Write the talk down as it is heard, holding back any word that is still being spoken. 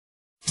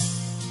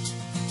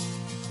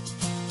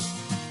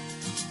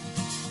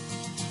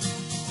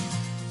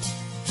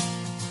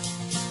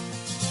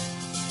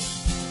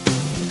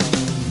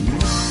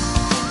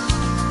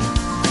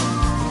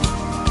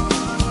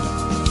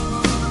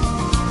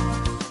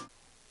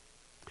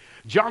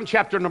John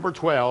chapter number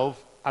 12,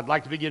 I'd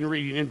like to begin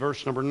reading in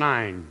verse number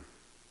 9.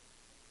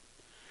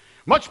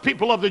 Much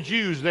people of the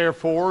Jews,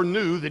 therefore,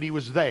 knew that he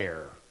was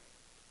there.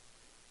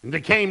 And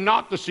they came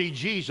not to see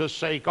Jesus'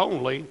 sake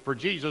only, for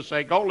Jesus'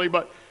 sake only,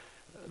 but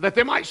that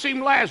they might see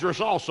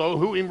Lazarus also,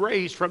 who he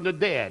raised from the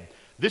dead.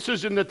 This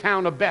is in the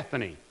town of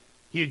Bethany.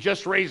 He had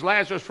just raised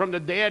Lazarus from the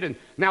dead, and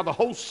now the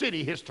whole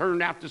city has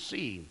turned out to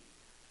see him.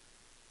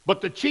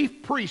 But the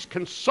chief priests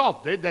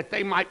consulted that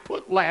they might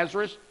put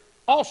Lazarus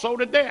also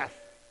to death.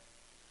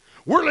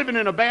 We're living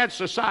in a bad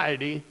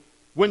society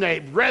when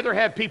they'd rather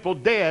have people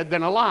dead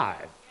than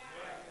alive.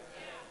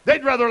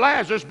 They'd rather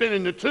Lazarus been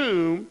in the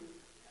tomb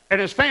and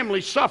his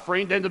family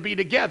suffering than to be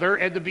together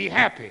and to be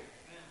happy.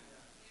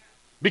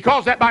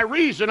 Because that by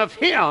reason of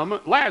him,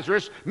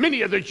 Lazarus,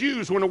 many of the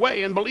Jews went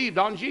away and believed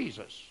on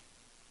Jesus.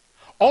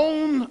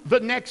 On the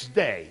next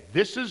day,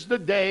 this is the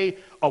day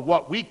of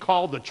what we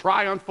call the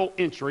triumphal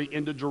entry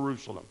into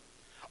Jerusalem.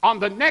 On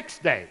the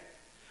next day,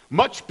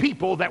 much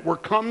people that were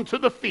come to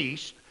the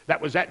feast that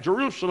was at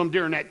Jerusalem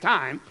during that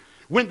time,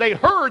 when they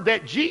heard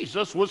that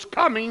Jesus was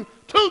coming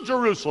to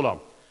Jerusalem,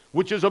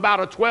 which is about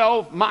a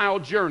 12-mile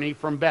journey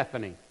from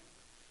Bethany.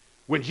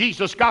 When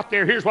Jesus got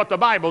there, here's what the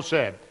Bible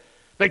said.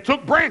 They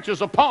took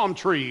branches of palm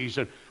trees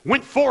and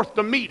went forth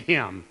to meet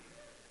him.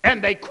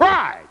 And they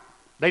cried.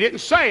 They didn't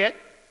say it.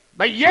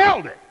 They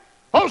yelled it.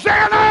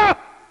 Hosanna!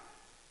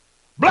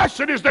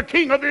 Blessed is the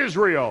King of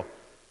Israel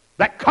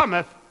that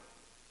cometh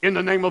in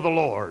the name of the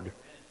Lord.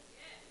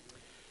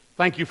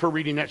 Thank you for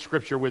reading that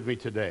scripture with me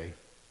today.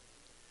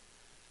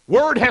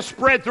 Word has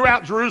spread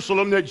throughout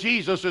Jerusalem that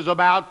Jesus is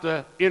about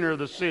to enter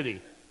the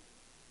city.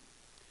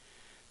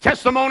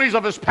 Testimonies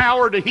of his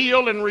power to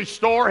heal and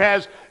restore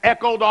has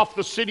echoed off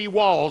the city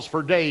walls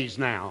for days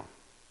now.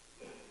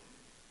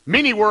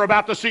 Many were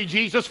about to see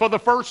Jesus for the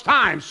first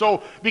time.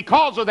 So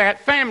because of that,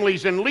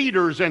 families and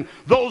leaders and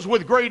those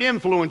with great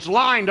influence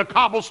lined the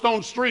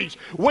cobblestone streets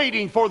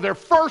waiting for their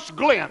first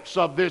glimpse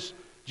of this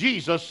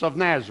Jesus of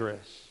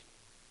Nazareth.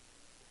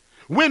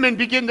 Women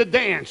began to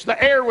dance. The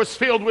air was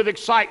filled with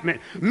excitement.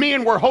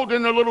 Men were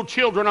holding their little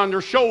children on their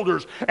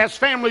shoulders as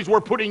families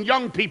were putting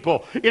young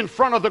people in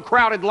front of the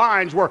crowded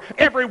lines where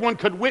everyone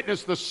could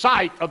witness the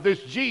sight of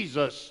this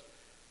Jesus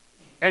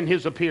and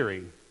his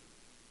appearing.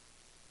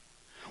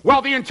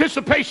 While the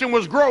anticipation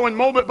was growing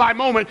moment by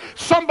moment,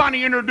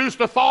 somebody introduced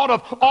the thought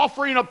of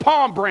offering a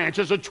palm branch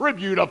as a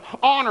tribute of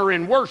honor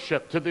and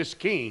worship to this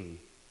king.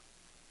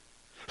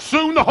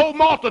 Soon the whole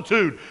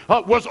multitude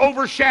was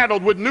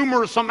overshadowed with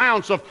numerous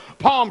amounts of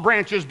palm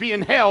branches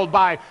being held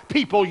by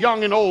people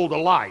young and old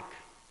alike.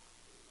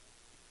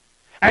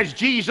 As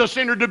Jesus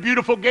entered the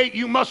beautiful gate,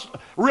 you must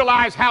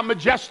realize how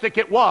majestic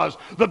it was.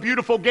 The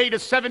beautiful gate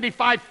is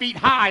 75 feet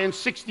high and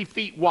 60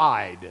 feet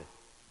wide.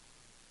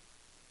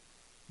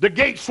 The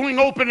gates swing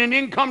open and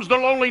in comes the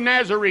lonely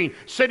Nazarene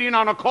sitting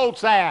on a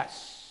colt's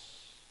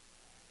ass.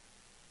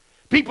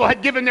 People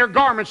had given their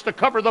garments to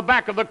cover the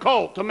back of the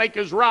colt to make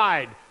his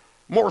ride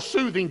more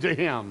soothing to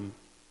him.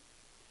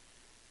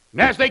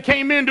 And as they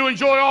came in to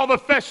enjoy all the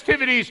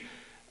festivities,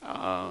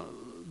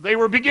 they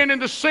were beginning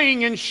to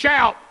sing and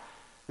shout.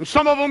 And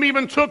some of them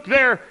even took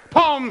their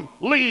palm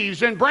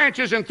leaves and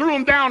branches and threw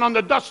them down on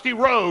the dusty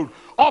road,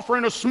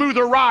 offering a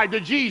smoother ride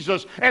to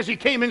Jesus as he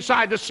came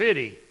inside the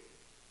city.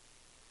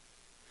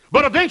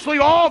 But eventually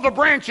all the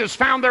branches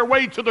found their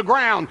way to the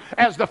ground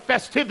as the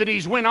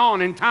festivities went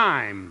on in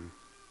time.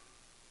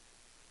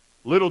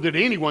 Little did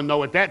anyone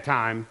know at that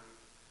time,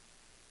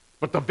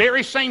 but the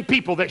very same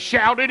people that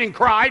shouted and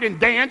cried and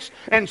danced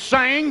and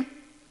sang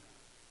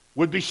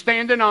would be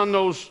standing on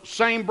those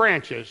same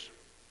branches,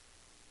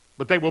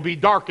 but they will be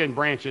darkened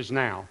branches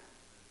now.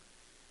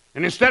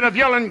 And instead of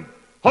yelling,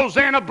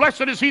 Hosanna,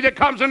 blessed is he that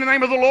comes in the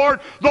name of the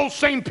Lord, those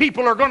same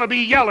people are going to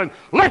be yelling,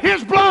 let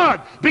his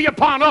blood be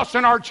upon us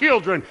and our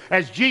children,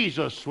 as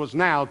Jesus was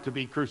now to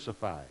be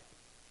crucified.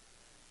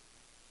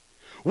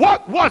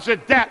 What was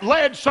it that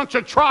led such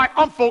a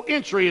triumphal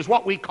entry is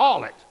what we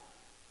call it?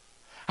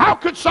 How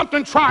could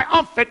something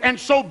triumphant and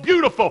so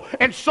beautiful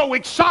and so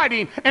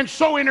exciting and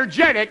so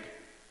energetic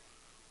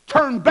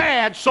turn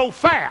bad so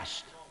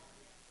fast?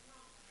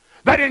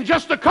 That in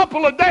just a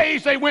couple of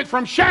days they went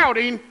from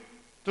shouting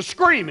to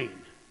screaming.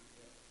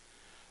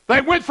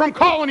 They went from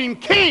calling him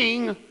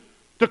king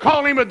to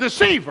calling him a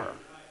deceiver.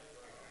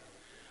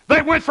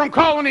 They went from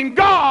calling him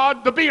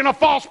God to being a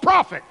false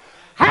prophet.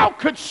 How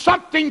could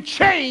something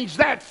change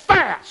that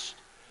fast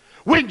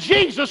when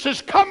Jesus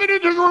is coming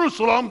into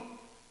Jerusalem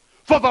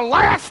for the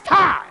last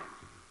time?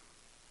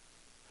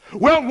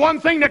 Well, one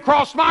thing that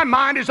crossed my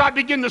mind as I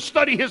began to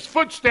study his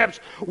footsteps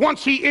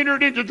once he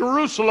entered into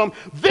Jerusalem,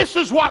 this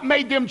is what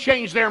made them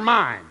change their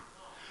mind.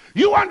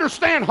 You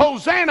understand,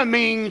 Hosanna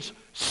means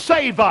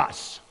save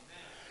us.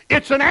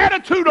 It's an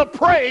attitude of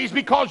praise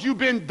because you've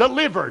been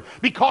delivered,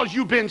 because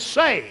you've been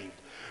saved.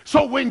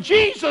 So when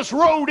Jesus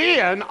rode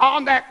in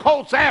on that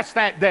colt's ass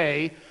that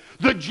day,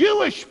 the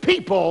Jewish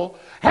people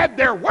had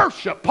their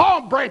worship.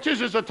 Palm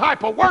branches is a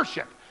type of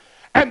worship.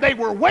 And they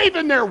were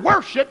waving their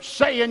worship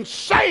saying,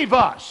 save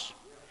us.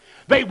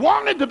 They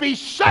wanted to be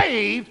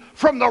saved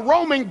from the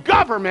Roman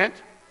government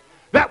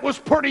that was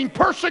putting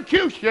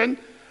persecution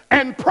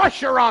and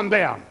pressure on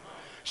them.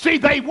 See,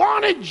 they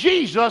wanted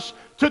Jesus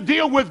to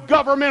deal with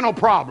governmental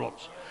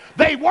problems.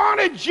 They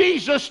wanted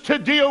Jesus to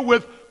deal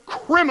with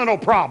criminal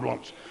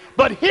problems.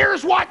 But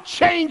here's what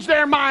changed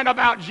their mind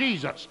about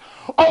Jesus.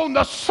 On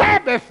the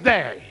Sabbath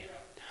day,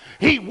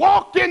 he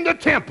walked in the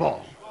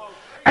temple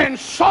and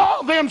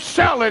saw them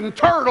selling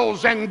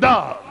turtles and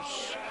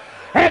doves.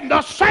 And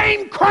the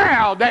same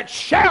crowd that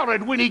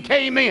shouted when he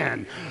came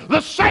in,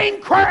 the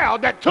same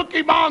crowd that took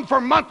him on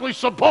for monthly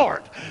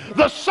support,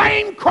 the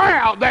same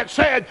crowd that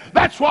said,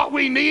 that's what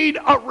we need,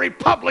 a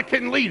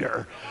Republican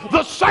leader,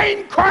 the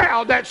same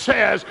crowd that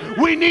says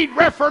we need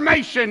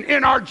reformation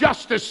in our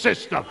justice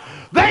system.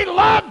 They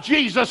loved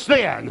Jesus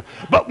then,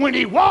 but when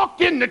he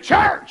walked in the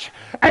church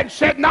and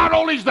said, not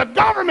only is the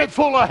government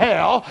full of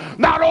hell,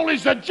 not only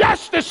is the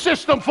justice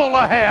system full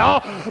of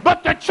hell,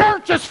 but the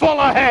church is full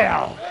of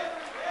hell.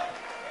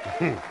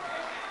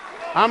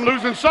 I'm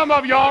losing some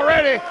of you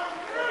already.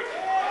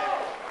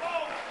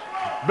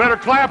 Better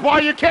clap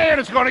while you can.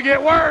 It's going to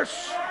get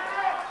worse.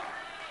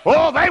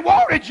 Oh, they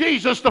wanted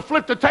Jesus to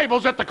flip the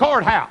tables at the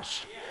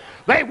courthouse.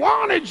 They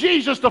wanted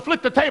Jesus to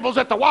flip the tables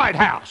at the White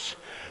House.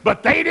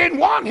 But they didn't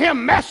want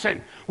him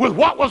messing with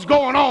what was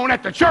going on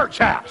at the church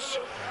house.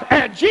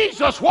 And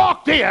Jesus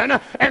walked in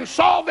and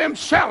saw them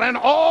selling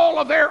all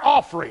of their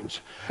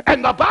offerings.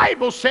 And the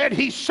Bible said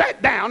he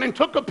sat down and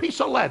took a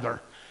piece of leather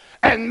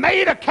and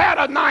made a cat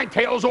o' nine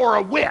tails, or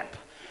a whip,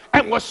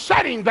 and was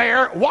sitting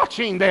there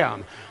watching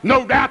them.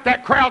 No doubt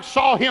that crowd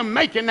saw him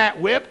making that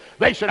whip.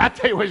 They said, I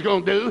tell you what he's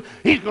going to do.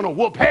 He's going to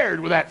whoop Herod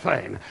with that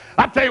thing.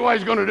 I tell you what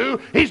he's going to do.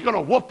 He's going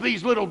to whoop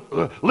these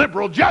little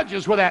liberal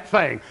judges with that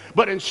thing.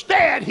 But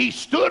instead, he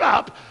stood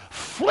up,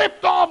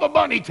 flipped all the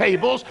money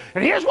tables,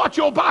 and here's what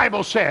your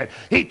Bible said.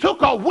 He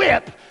took a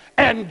whip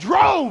and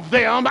drove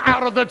them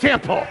out of the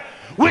temple.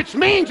 Which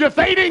means if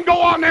they didn't go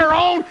on their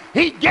own,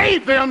 he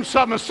gave them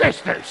some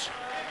assistance.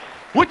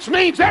 Which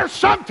means there's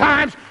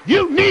sometimes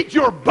you need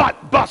your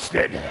butt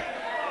busted.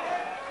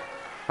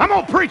 I'm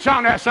going to preach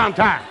on that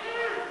sometime.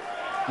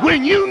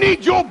 When you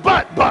need your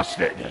butt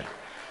busted.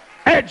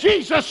 And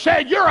Jesus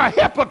said, you're a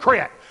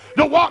hypocrite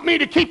to want me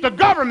to keep the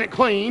government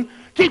clean,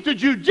 keep the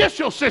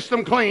judicial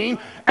system clean,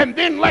 and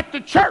then let the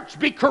church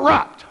be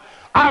corrupt.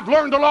 I've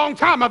learned a long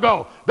time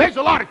ago, there's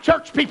a lot of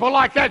church people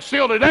like that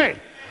still today.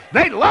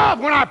 They love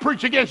when I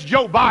preach against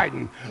Joe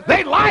Biden.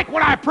 They like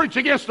when I preach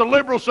against the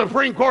liberal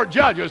Supreme Court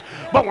judges.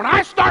 But when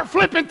I start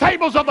flipping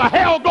tables of the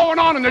hell going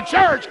on in the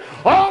church,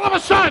 all of a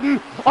sudden,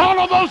 all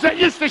of those that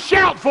used to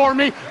shout for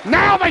me,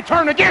 now they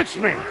turn against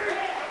me.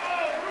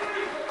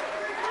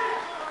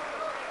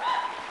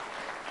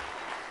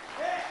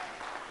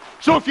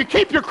 So if you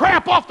keep your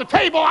crap off the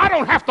table, I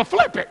don't have to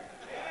flip it.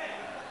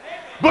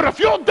 But if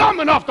you're dumb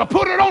enough to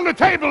put it on the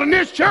table in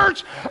this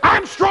church,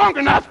 I'm strong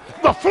enough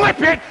to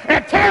flip it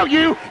and tell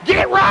you,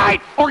 get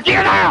right or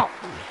get out.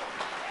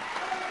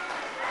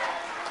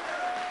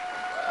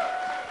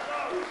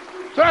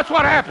 So that's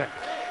what happened.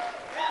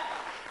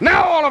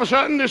 Now all of a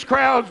sudden, this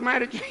crowd's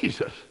mad at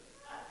Jesus.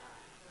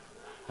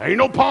 Ain't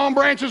no palm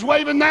branches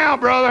waving now,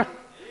 brother.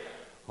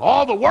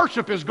 All the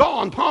worship is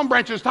gone. Palm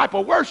branches type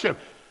of worship.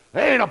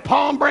 There ain't a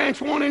palm branch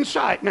one in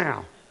sight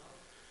now.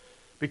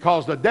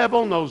 Because the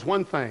devil knows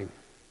one thing.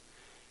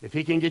 If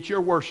he can get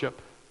your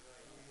worship,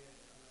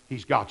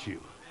 he's got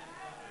you.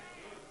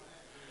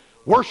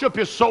 Worship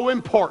is so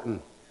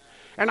important.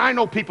 And I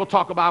know people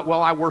talk about,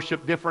 well, I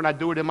worship different. I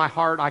do it in my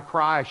heart. I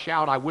cry, I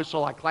shout, I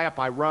whistle, I clap,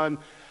 I run.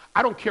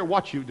 I don't care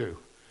what you do.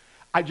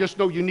 I just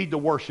know you need to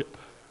worship.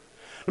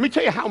 Let me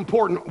tell you how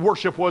important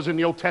worship was in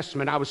the Old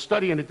Testament. I was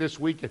studying it this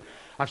week. And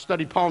I've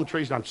studied palm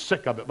trees, and I'm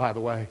sick of it, by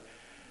the way.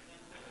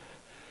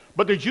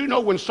 But did you know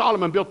when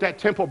Solomon built that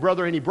temple,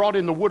 brother, and he brought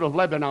in the wood of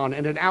Lebanon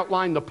and it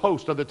outlined the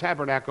post of the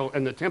tabernacle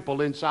and the temple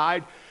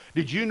inside?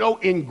 Did you know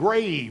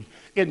engraved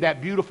in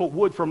that beautiful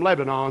wood from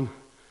Lebanon,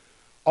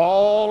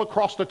 all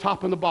across the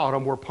top and the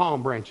bottom were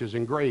palm branches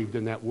engraved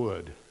in that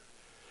wood?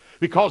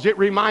 Because it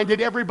reminded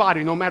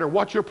everybody, no matter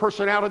what your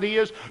personality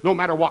is, no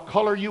matter what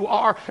color you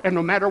are, and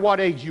no matter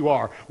what age you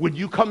are, when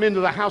you come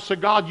into the house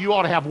of God, you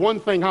ought to have one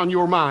thing on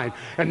your mind,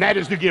 and that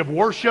is to give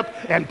worship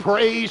and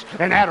praise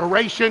and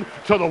adoration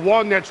to the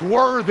one that's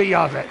worthy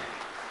of it.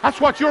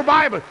 That's what your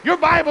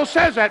Bible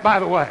says that, by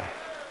the way.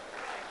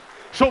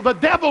 So the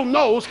devil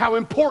knows how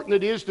important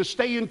it is to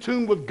stay in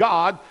tune with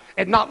God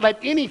and not let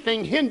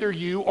anything hinder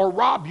you or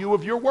rob you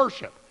of your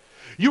worship.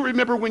 You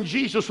remember when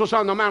Jesus was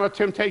on the Mount of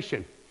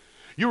Temptation.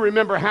 You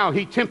remember how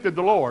he tempted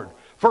the Lord,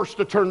 first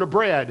to turn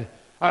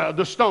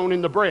the stone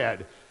into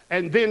bread,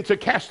 and then to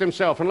cast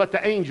himself and let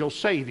the angels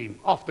save him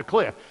off the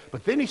cliff.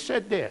 But then he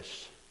said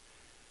this,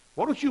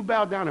 why don't you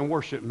bow down and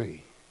worship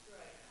me,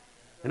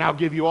 and I'll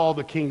give you all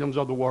the kingdoms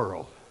of the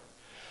world.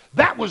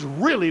 That was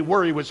really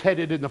where he was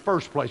headed in the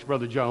first place,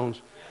 Brother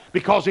Jones,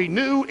 because he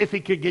knew if he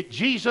could get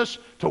Jesus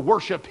to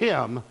worship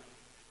him,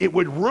 it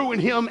would ruin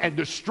him and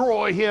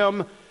destroy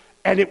him,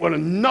 and it would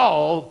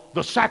annul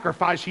the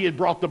sacrifice he had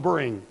brought to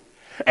bring.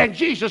 And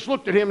Jesus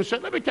looked at him and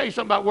said, let me tell you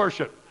something about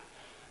worship.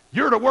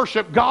 You're to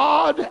worship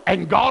God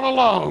and God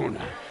alone.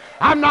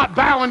 I'm not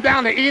bowing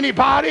down to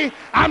anybody.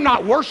 I'm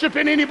not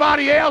worshiping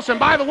anybody else. And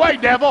by the way,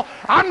 devil,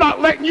 I'm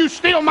not letting you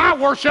steal my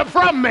worship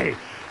from me.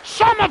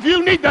 Some of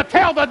you need to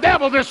tell the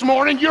devil this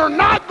morning, you're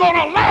not going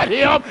to let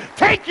him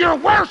take your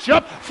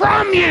worship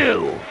from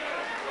you.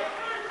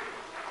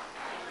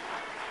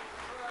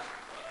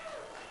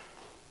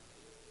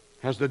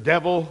 Has the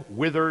devil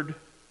withered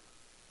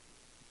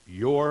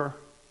your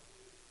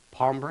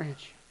palm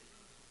branch?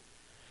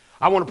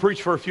 I want to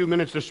preach for a few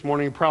minutes this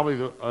morning, probably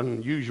the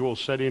unusual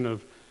setting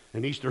of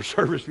an Easter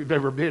service we've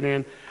ever been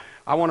in.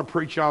 I want to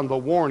preach on the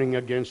warning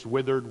against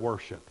withered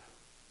worship.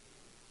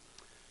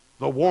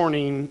 The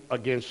warning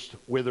against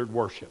withered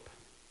worship.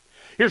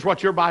 Here's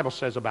what your Bible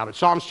says about it.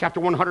 Psalms chapter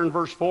 100 and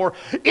verse 4.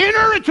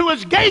 Enter into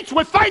his gates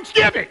with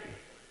thanksgiving.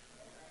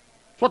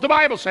 That's what the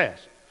Bible says.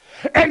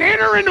 And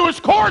enter into his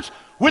courts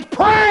with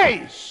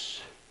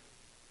praise.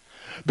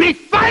 Be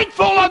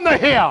thankful unto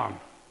him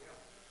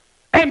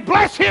and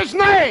bless his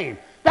name.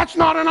 That's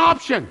not an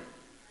option.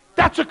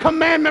 That's a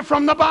commandment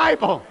from the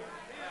Bible.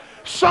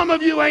 Some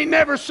of you ain't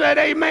never said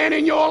amen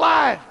in your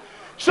life.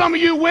 Some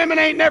of you women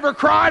ain't never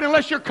cried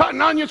unless you're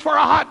cutting onions for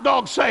a hot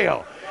dog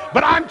sale.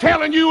 But I'm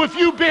telling you, if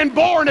you've been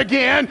born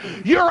again,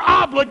 you're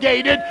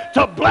obligated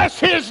to bless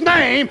his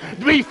name,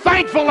 to be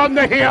thankful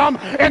unto him,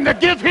 and to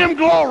give him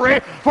glory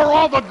for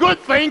all the good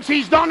things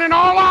he's done in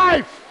our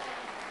life.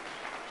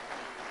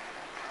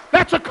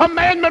 That's a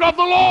commandment of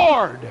the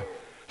Lord.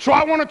 So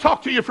I want to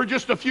talk to you for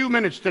just a few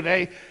minutes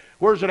today.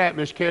 Where's it at,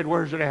 Miss Kid?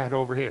 Where's it at?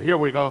 Over here. Here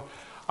we go.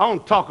 I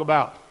want to talk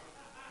about...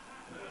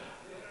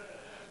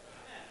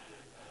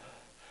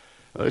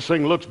 This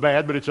thing looks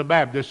bad, but it's a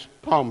Baptist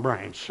palm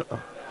branch.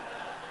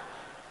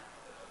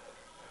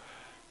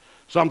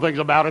 Some things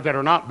about it that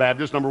are not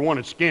Baptist. Number one,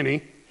 it's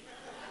skinny.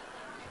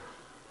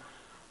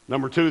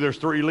 Number two, there's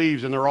 3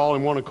 leaves and they're all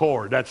in one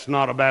accord. That's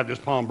not a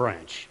Baptist palm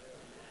branch.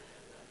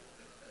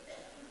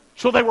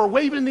 So they were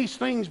waving these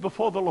things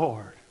before the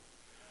Lord.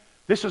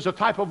 This is a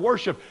type of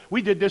worship.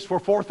 We did this for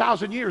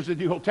 4,000 years in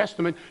the Old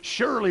Testament.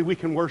 Surely we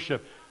can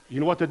worship. You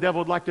know what the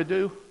devil would like to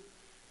do?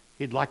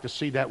 He'd like to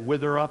see that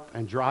wither up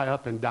and dry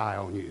up and die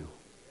on you.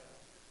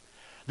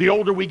 The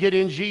older we get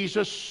in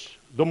Jesus,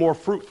 the more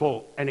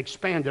fruitful and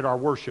expanded our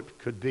worship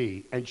could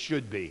be and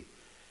should be.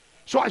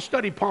 So I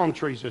studied palm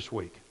trees this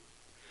week.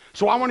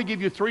 So I want to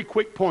give you 3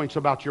 quick points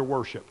about your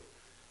worship.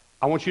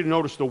 I want you to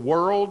notice the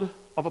world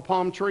of a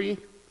palm tree,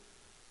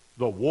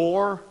 the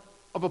war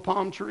of a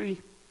palm tree,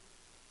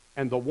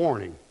 and the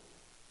warning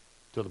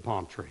to the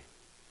palm tree.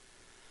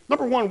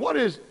 Number one, what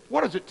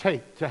does it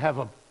take to have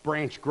a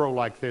branch grow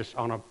like this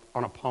on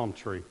a palm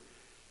tree?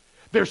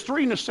 There's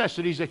 3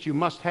 necessities that you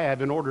must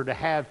have in order to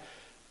have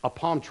a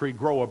palm tree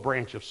grow a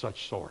branch of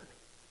such sort.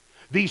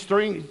 These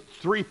three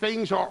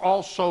things are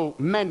also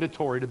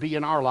mandatory to be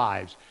in our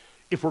lives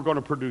if we're going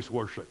to produce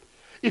worship.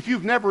 If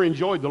you've never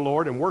enjoyed the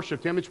Lord and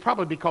worshiped him, it's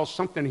probably because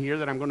something here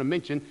that I'm going to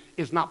mention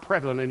is not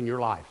prevalent in your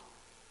life.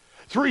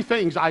 3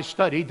 things I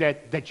studied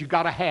that you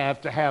got to have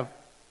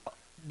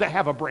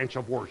a branch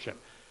of worship.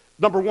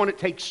 Number one, it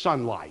takes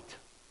sunlight.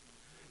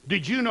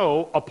 Did you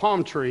know a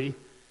palm tree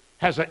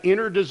has an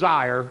inner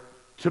desire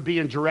to be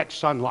in direct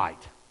sunlight?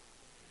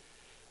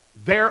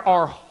 There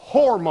are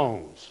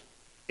hormones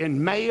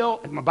in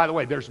male, and by the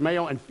way, there's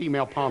male and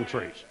female palm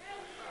trees.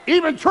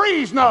 Even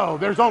trees know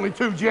there's only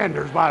 2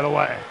 genders, by the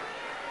way.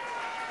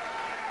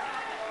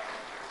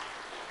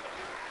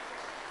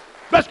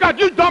 Bless God,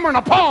 you're dumber than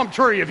a palm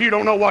tree if you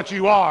don't know what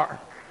you are.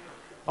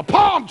 A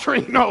palm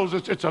tree knows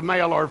it's a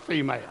male or a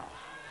female.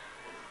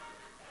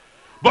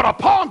 But a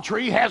palm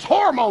tree has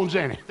hormones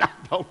in it.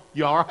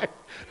 You all right?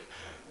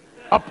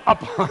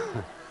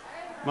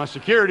 My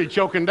security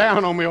choking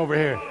down on me over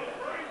here.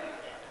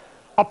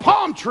 A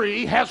palm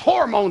tree has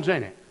hormones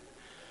in it.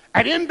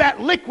 And in that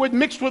liquid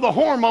mixed with the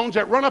hormones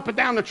that run up and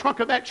down the trunk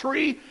of that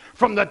tree,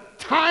 from the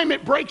time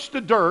it breaks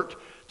the dirt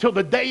till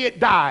the day it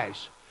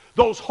dies,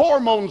 those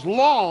hormones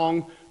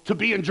long to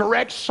be in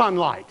direct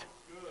sunlight.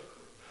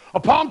 A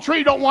palm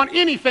tree don't want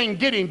anything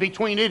getting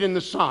between it and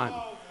the sun.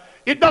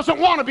 It doesn't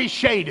want to be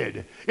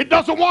shaded. It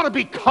doesn't want to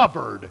be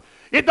covered.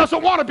 It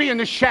doesn't want to be in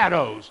the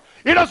shadows.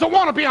 It doesn't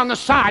want to be on the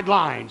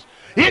sidelines.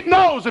 It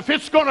knows if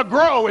it's going to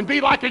grow and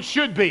be like it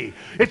should be,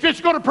 if it's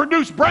going to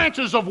produce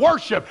branches of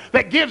worship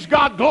that gives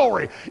God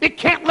glory, it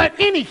can't let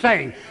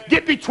anything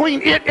get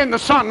between it and the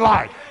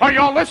sunlight. Are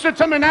y'all listening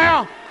to me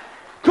now?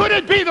 Could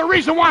it be the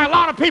reason why a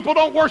lot of people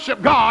don't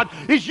worship God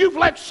is you've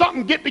let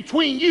something get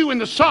between you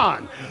and the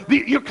sun?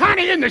 You're kind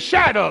of in the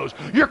shadows.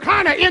 You're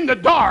kind of in the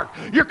dark.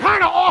 You're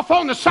kind of off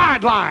on the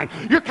sideline.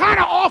 You're kind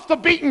of off the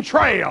beaten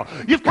trail.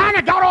 You've kind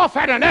of got off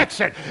at an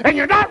exit, and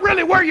you're not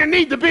really where you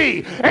need to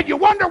be. And you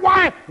wonder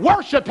why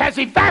worship has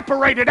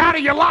evaporated out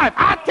of your life.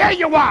 I tell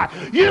you why.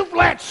 You've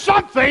let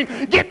something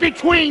get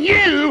between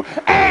you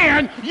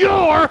and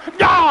your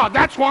God.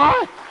 That's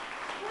why.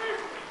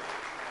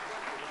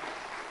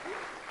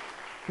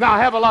 Now, I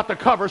have a lot to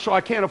cover, so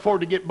I can't afford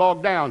to get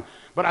bogged down.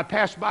 But I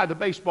passed by the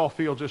baseball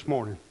fields this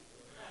morning.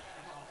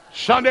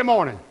 Sunday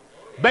morning,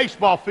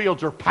 baseball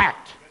fields are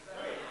packed.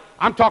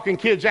 I'm talking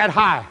kids that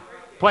high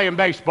playing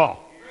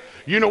baseball.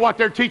 You know what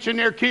they're teaching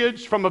their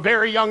kids from a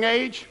very young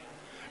age?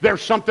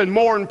 There's something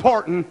more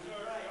important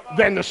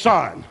than the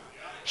sun.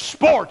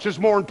 Sports is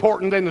more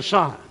important than the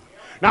sun.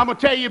 Now, I'm going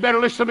to tell you, you better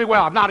listen to me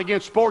well. I'm not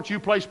against sports. You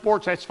play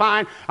sports, that's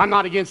fine. I'm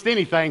not against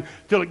anything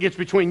till it gets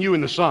between you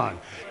and the sun.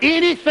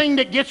 Anything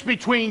that gets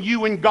between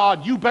you and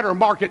God, you better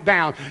mark it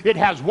down. It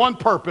has one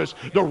purpose,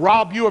 to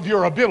rob you of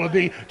your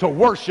ability to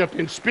worship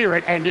in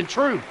spirit and in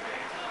truth.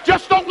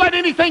 Just don't let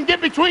anything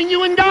get between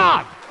you and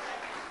God.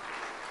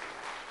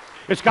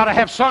 It's got to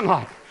have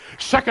sunlight.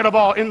 Second of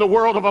all, in the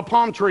world of a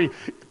palm tree,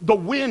 the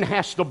wind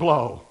has to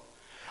blow.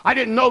 I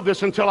didn't know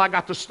this until I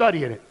got to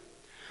studying it.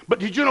 But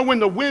did you know when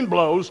the wind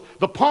blows,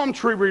 the palm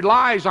tree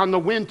relies on the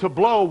wind to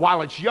blow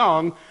while it's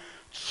young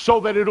so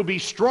that it'll be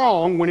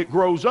strong when it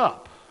grows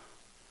up.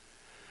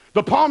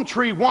 The palm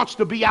tree wants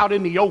to be out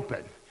in the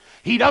open.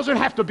 He doesn't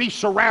have to be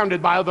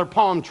surrounded by other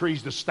palm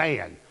trees to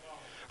stand.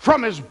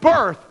 From his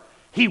birth,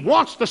 he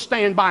wants to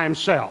stand by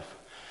himself.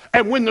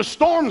 And when the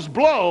storms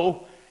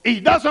blow, he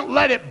doesn't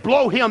let it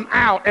blow him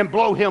out and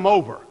blow him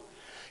over.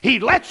 He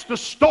lets the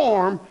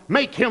storm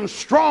make him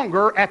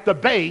stronger at the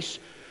base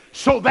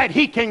so that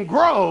he can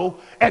grow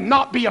and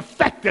not be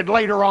affected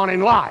later on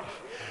in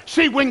life.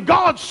 See, when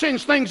God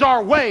sends things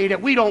our way that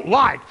we don't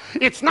like,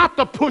 it's not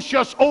to push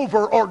us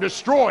over or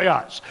destroy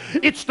us.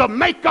 It's to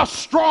make us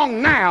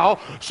strong now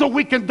so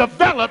we can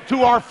develop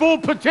to our full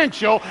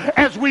potential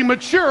as we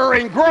mature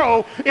and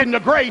grow in the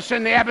grace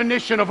and the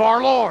admonition of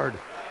our Lord.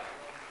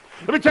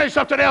 Let me tell you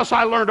something else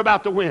I learned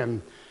about the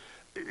wind.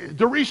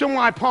 The reason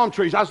why palm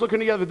trees, I was looking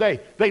the other day,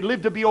 they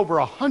live to be over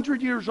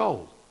 100 years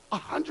old.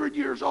 100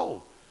 years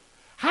old.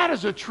 How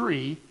does a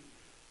tree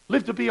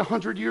live to be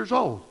 100 years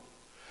old?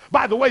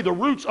 By the way, the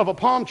roots of a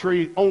palm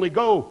tree only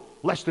go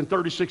less than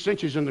 36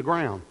 inches in the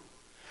ground.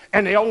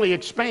 And they only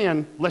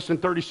expand less than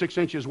 36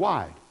 inches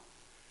wide.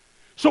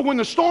 So when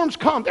the storms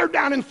come, they're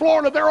down in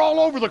Florida, they're all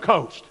over the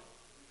coast.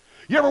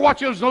 You ever watch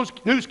those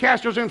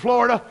newscasters in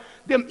Florida?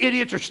 Them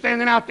idiots are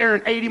standing out there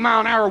in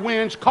 80-mile-an-hour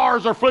winds.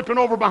 Cars are flipping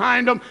over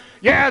behind them.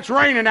 Yeah, it's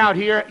raining out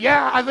here.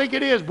 Yeah, I think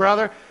it is,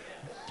 brother.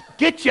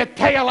 Get your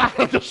tail out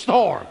of the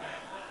storm.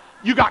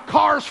 You got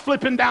cars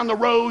flipping down the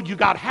road. You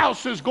got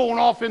houses going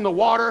off in the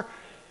water.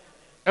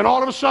 And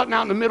all of a sudden,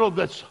 out in the middle of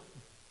this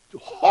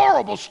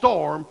horrible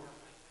storm,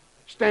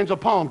 stands a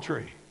palm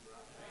tree.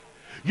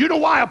 You know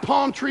why a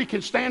palm tree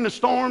can stand the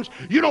storms?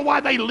 You know why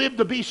they live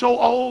to be so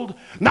old?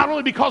 Not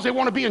only because they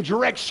want to be in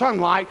direct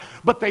sunlight,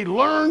 but they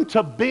learn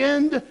to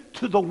bend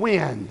to the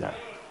wind.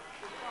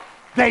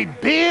 They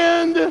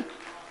bend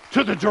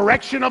to the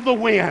direction of the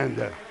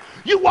wind.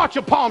 You watch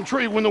a palm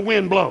tree when the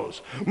wind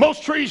blows.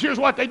 Most trees, here's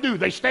what they do.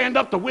 They stand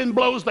up, the wind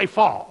blows, they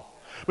fall.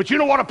 But you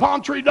know what a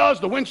palm tree does?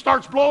 The wind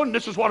starts blowing,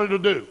 this is what it'll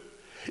do.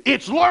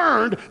 It's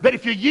learned that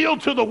if you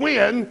yield to the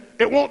wind,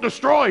 it won't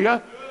destroy you,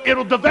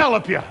 it'll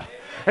develop you.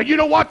 And you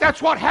know what?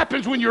 That's what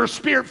happens when you're a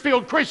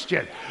spirit-filled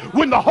Christian.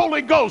 When the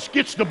Holy Ghost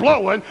gets to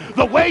blowing,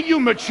 the way you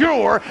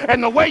mature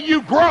and the way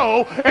you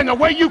grow and the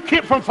way you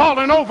keep from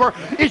falling over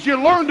is you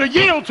learn to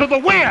yield to the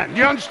wind.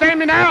 You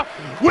understand me now?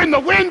 When the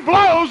wind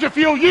blows, if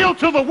you'll yield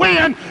to the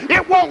wind,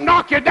 it won't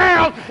knock you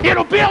down.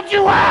 It'll build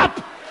you up.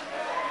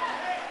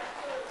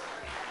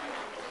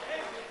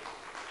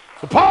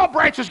 The palm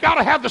branch has got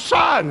to have the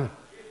sun.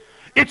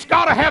 It's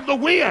got to have the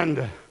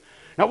wind.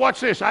 Now watch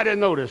this. I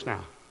didn't know this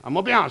now. I'm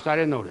going to be honest, I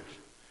didn't know this.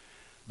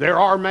 There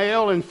are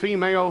male and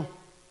female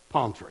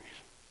palm trees.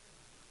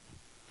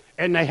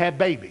 And they have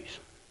babies.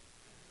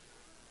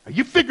 Now,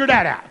 you figure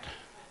that out.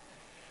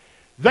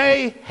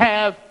 They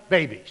have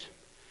babies.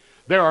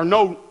 There are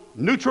no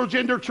neutral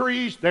gender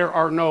trees. There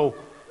are no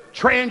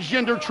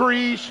transgender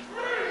trees.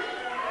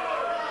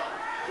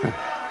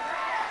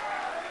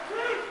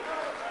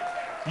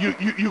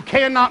 You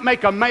cannot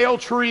make a male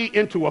tree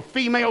into a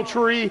female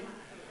tree.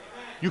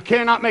 You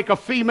cannot make a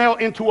female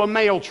into a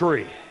male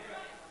tree.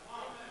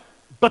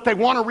 But they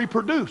want to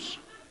reproduce.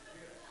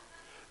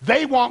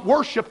 They want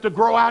worship to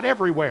grow out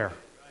everywhere.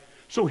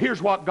 So here's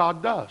what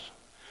God does.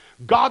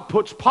 God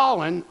puts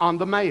pollen on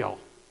the male.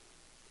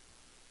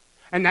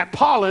 And that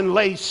pollen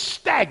lays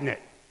stagnant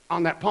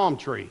on that palm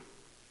tree.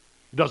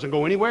 It doesn't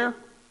go anywhere.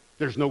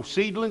 There's no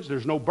seedlings.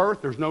 There's no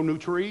birth. There's no new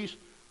trees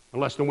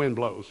unless the wind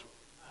blows.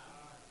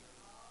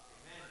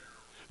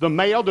 The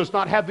male does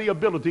not have the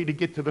ability to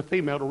get to the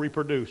female to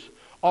reproduce.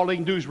 All he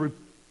can do is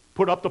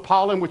put up the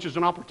pollen, which is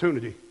an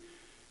opportunity.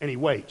 And he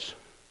waits.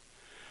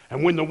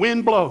 And when the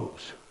wind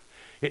blows,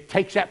 it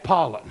takes that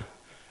pollen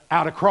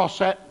out across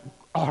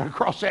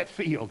that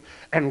field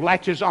and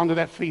latches onto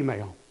that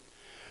female.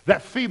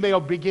 That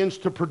female begins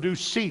to produce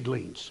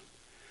seedlings.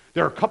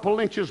 They're a couple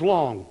inches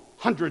long,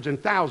 hundreds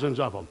and thousands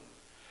of them.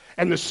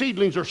 And the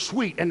seedlings are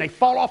sweet, and they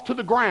fall off to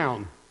the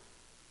ground.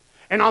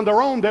 And on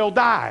their own, they'll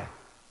die.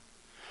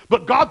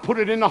 But God put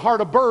it in the heart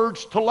of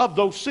birds to love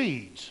those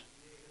seeds.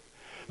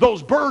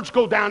 Those birds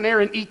go down there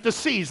and eat the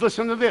seeds.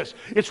 Listen to this.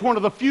 It's one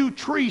of the few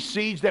tree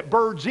seeds that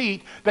birds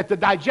eat that the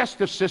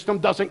digestive system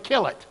doesn't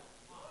kill it.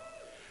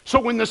 So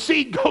when the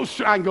seed goes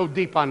through, I can go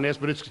deep on this,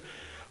 but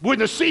when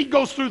the seed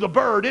goes through the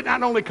bird, it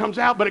not only comes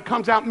out, but it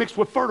comes out mixed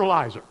with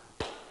fertilizer.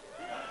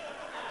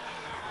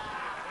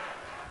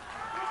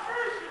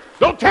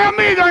 Don't tell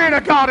me there ain't a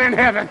God in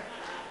heaven.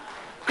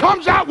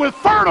 Comes out with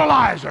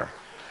fertilizer.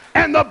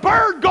 And the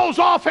bird goes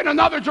off in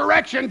another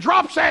direction,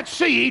 drops that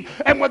seed,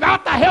 and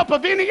without the help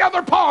of any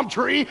other palm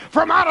tree,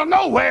 from out of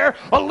nowhere,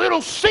 a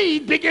little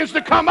seed begins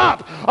to come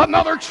up.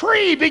 Another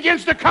tree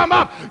begins to come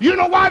up. You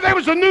know why there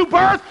was a new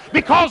birth?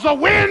 Because the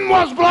wind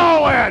was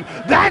blowing.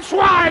 That's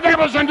why there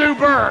was a new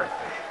birth.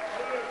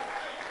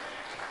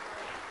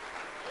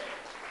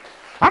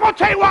 I'm going to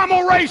tell you why I'm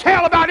going to raise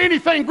hell about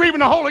anything grieving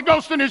the Holy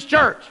Ghost in His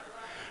church.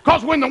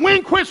 Because when the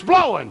wind quits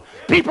blowing,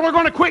 people are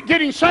going to quit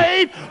getting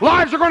saved,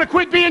 lives are going to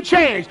quit being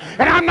changed.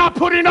 And I'm not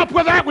putting up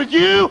with that with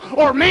you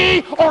or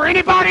me or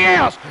anybody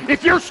else.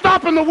 If you're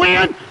stopping the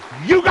wind,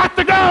 you got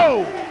to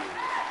go.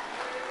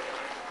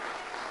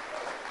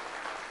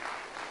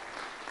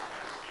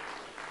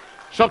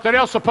 Something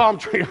else, a palm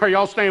tree. Are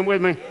y'all staying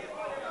with me?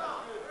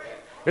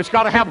 It's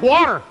got to have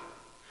water.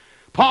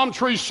 Palm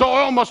tree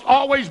soil must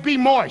always be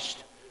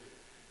moist.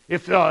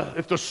 If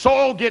the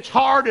soil gets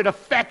hard, it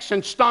affects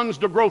and stuns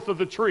the growth of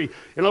the tree.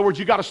 In other words,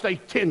 you got to stay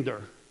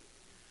tender.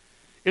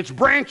 Its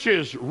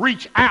branches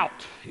reach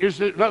out.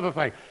 Here's another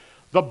thing.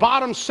 The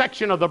bottom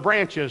section of the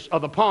branches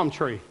of the palm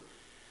tree,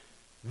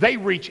 they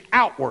reach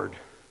outward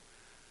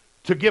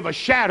to give a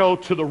shadow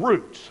to the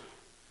roots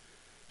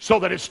so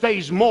that it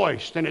stays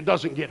moist and it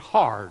doesn't get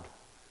hard.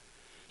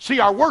 See,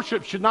 our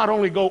worship should not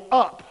only go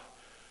up,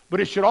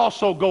 but it should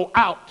also go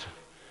out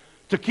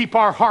to keep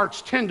our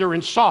hearts tender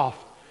and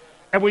soft.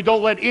 And we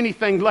don't let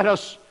anything let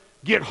us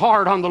get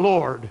hard on the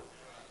Lord.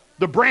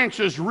 The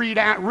branches reach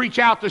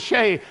out to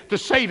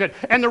save it.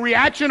 And the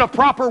reaction of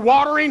proper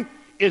watering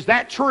is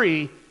that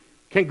tree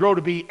can grow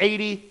to be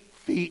 80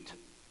 feet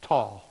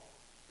tall.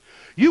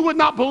 You would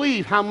not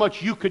believe how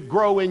much you could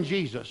grow in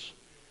Jesus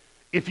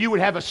if you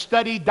would have a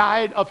steady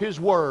diet of His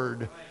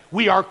Word.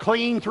 We are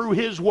clean through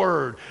His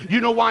Word.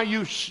 You know why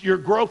your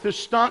growth is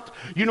stunted?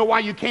 You know why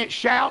you can't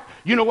shout?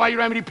 You know why you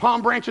don't have any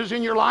palm branches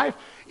in your life?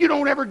 You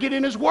don't ever get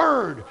in His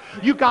Word.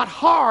 You got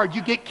hard.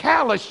 You get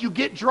callous. You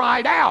get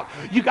dried out.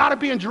 You got to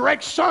be in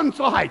direct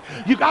sunlight.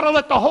 You got to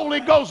let the Holy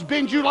Ghost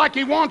bend you like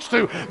He wants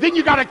to. Then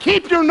you got to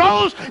keep your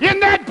nose in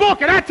that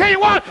book. And I tell you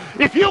what,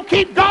 if you'll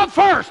keep God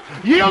first,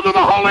 yield to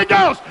the Holy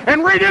Ghost,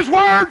 and read His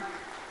Word,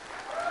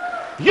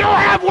 you'll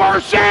have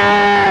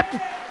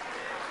worship.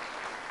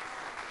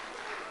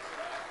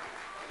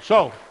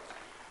 So,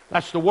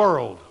 that's the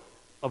world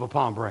of a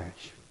palm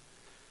branch.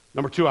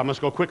 Number two, I must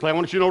go quickly. I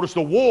want you to notice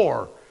the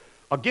war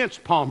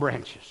against palm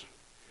branches.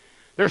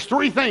 There's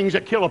three things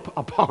that kill a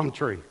palm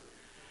tree.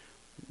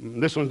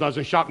 This one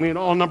doesn't shock me at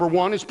all. Number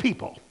one is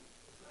people.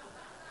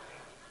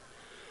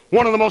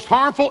 One of the most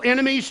harmful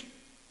enemies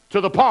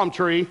to the palm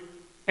tree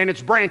and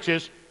its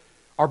branches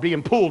are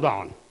being pulled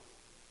on.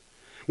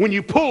 When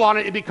you pull on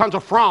it, it becomes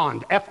a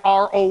frond,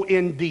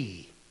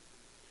 F-R-O-N-D.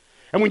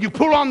 And when you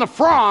pull on the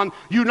frond,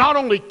 you not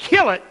only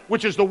kill it,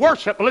 which is the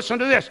worship, but listen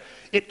to this,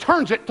 it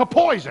turns it to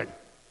poison.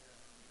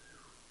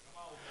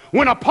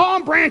 When a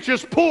palm branch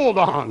is pulled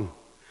on,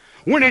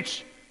 when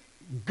it's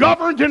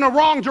governed in the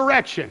wrong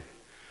direction,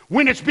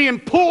 when it's being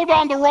pulled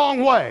on the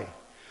wrong way,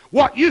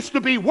 what used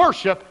to be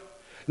worship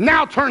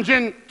now turns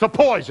into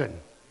poison.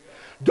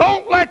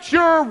 Don't let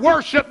your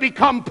worship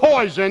become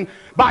poison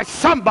by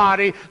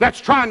somebody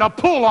that's trying to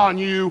pull on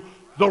you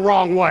the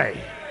wrong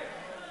way.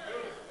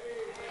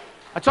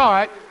 That's all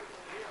right.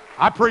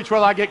 I preach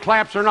whether I get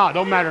claps or not.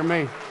 Don't matter to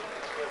me. You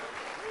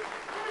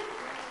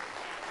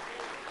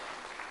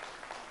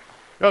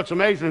know, it's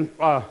amazing.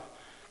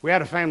 We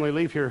had a family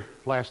leave here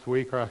last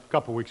week, or a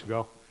couple weeks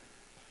ago.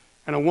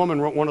 And a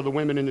woman wrote one of the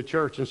women in the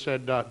church and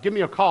said, give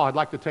me a call. I'd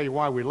like to tell you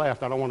why we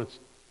left. I don't want to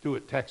do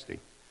it texting.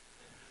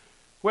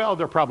 Well,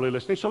 they're probably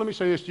listening, so let me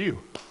say this to you.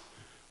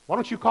 Why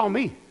don't you call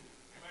me?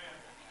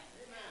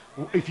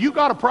 If you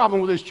got a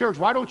problem with this church,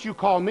 why don't you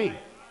call me?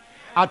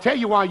 I'll tell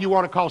you why you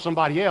want to call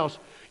somebody else.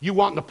 You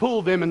want to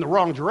pull them in the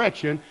wrong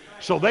direction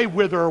so they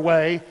wither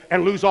away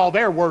and lose all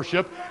their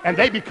worship, and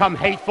they become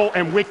hateful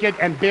and wicked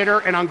and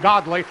bitter and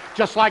ungodly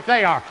just like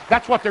they are.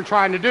 That's what they're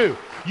trying to do.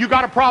 You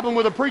got a problem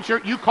with a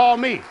preacher, you call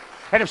me.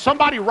 And if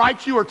somebody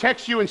writes you or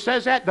texts you and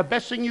says that, the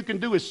best thing you can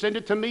do is send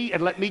it to me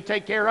and let me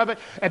take care of it,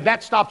 and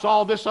that stops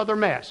all this other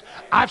mess.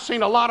 I've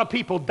seen a lot of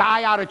people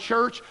die out of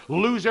church,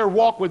 lose their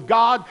walk with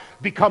God,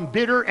 become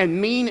bitter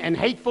and mean and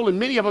hateful, and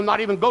many of them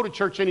not even go to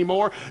church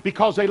anymore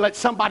because they let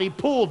somebody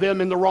pull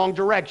them in the wrong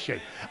direction.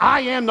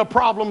 I am the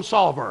problem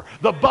solver.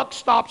 The buck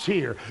stops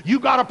here. You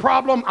got a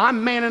problem,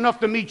 I'm man enough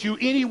to meet you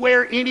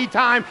anywhere,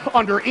 anytime,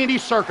 under any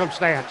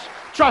circumstance.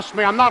 Trust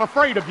me, I'm not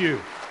afraid of you.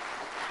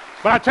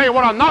 But I tell you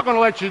what I'm not going to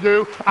let you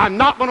do. I'm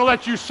not going to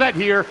let you sit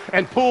here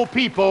and pull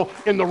people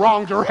in the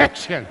wrong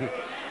direction.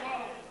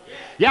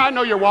 Yeah, I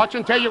know you're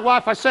watching. Tell your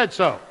wife I said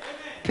so.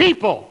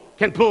 People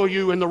can pull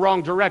you in the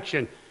wrong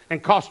direction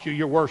and cost you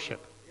your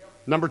worship.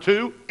 Number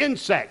two,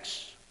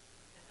 insects.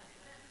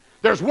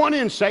 There's one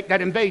insect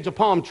that invades a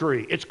palm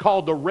tree. It's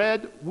called the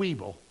red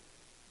weevil.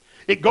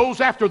 It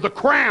goes after the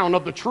crown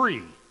of the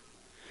tree.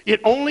 It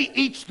only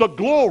eats the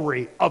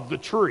glory of the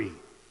tree.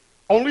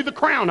 Only the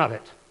crown of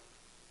it.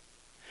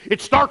 It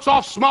starts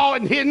off small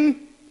and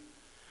hidden,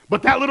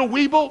 but that little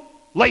weevil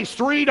lays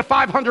 300 to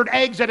 500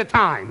 eggs at a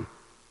time.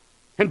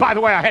 And by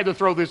the way, I had to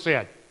throw this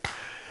in.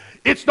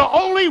 It's the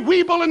only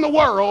weevil in the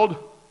world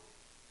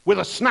with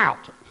a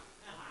snout.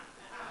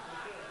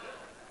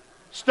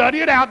 Study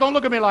it out. Don't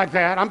look at me like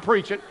that. I'm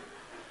preaching.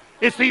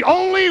 It's the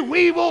only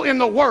weevil in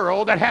the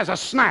world that has a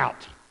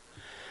snout,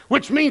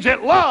 which means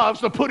it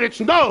loves to put its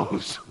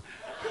nose.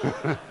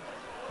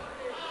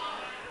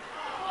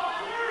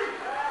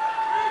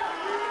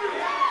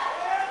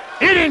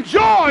 It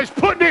enjoys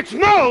putting its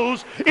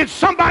nose in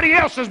somebody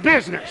else's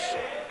business.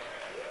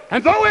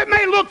 And though it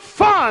may look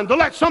fun to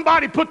let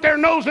somebody put their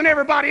nose in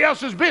everybody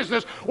else's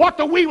business, what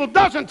the weevil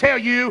doesn't tell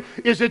you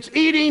is it's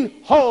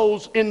eating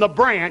holes in the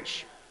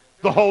branch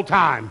the whole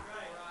time.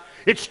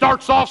 It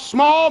starts off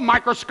small,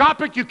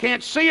 microscopic, you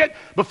can't see it.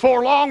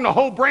 Before long, the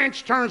whole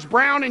branch turns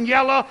brown and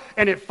yellow,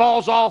 and it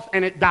falls off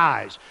and it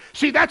dies.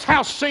 See, that's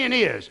how sin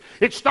is.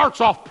 It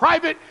starts off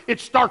private, it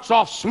starts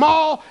off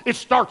small, it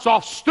starts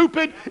off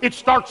stupid, it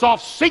starts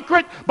off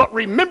secret. But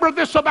remember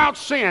this about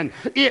sin,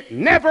 it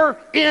never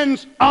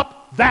ends up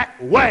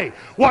that way.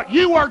 What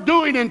you are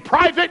doing in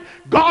private,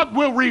 God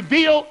will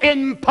reveal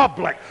in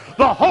public.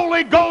 The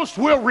Holy Ghost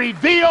will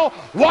reveal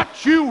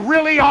what you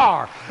really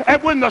are.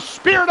 And when the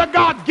Spirit of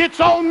God gets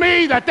on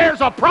me that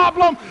there's a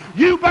problem,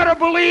 you better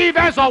believe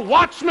as a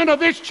watchman of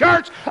this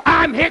church,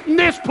 I'm hitting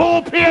this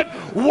pulpit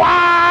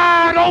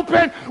wide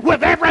open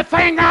with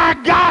everything I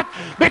got,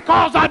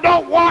 because I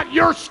don't want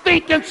your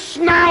stinking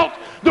snout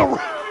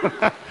to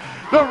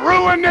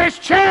ruin this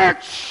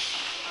church.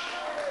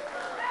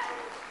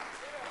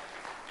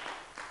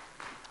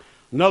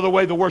 Another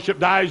way the worship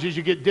dies is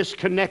you get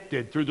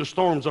disconnected through the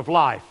storms of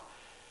life.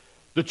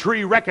 The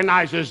tree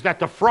recognizes that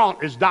the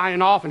front is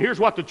dying off, and here's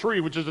what the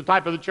tree, which is the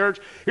type of the church,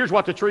 here's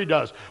what the tree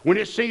does. When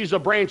it sees a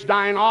branch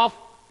dying off,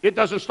 it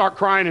doesn't start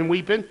crying and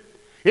weeping.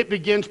 It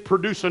begins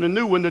producing a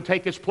new one to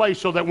take its place,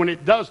 so that when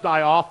it does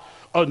die off,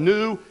 a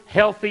new,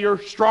 healthier,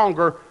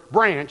 stronger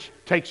branch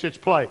takes its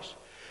place.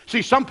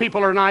 See, some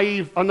people are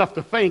naive enough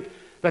to think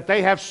that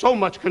they have so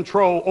much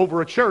control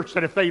over a church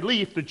that if they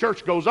leave, the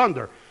church goes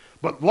under.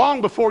 But long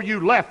before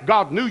you left,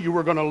 God knew you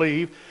were going to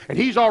leave, and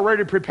He's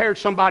already prepared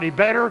somebody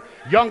better,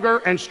 younger,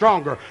 and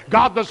stronger.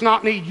 God does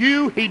not need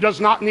you. He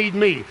does not need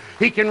me.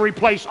 He can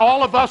replace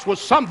all of us with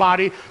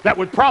somebody that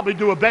would probably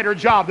do a better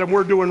job than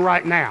we're doing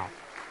right now.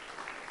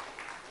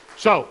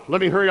 So,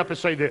 let me hurry up and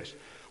say this.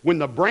 When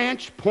the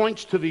branch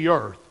points to the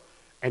earth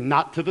and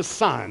not to the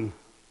sun,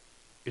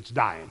 it's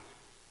dying.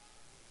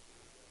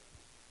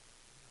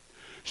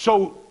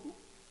 So,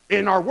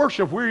 in our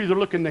worship, we're either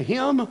looking to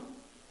Him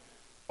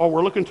or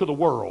we're looking to the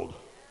world.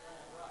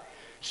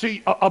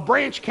 See, a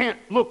branch can't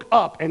look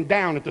up and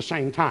down at the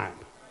same time.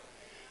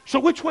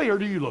 So which way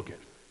are you looking?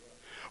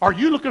 Are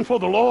you looking for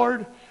the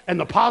Lord and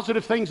the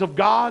positive things of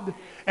God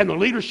and the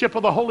leadership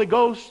of the Holy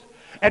Ghost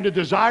and the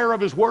desire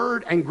of His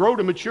Word and grow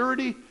to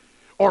maturity?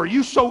 Or are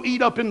you so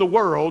eat up in the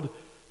world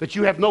that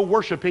you have no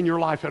worship in your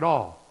life at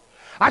all?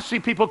 I see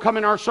people come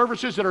in our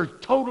services that are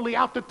totally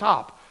out the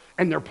top,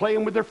 and they're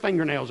playing with their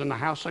fingernails in the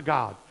house of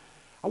God.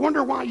 I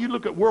wonder why you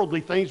look at worldly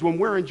things when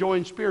we're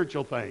enjoying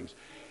spiritual things.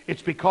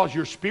 It's because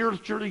you're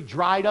spiritually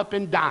dried up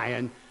and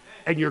dying,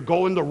 and you're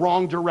going the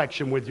wrong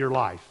direction with your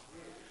life.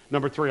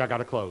 Number 3, I got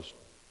to close.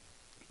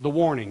 The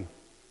warning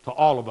to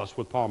all of us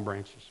with palm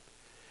branches.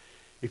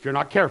 If you're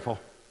not careful,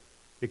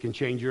 it can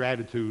change your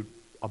attitude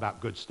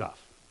about good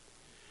stuff.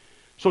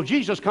 So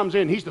Jesus comes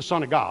in. He's the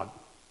Son of God.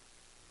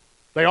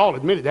 They all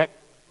admitted that.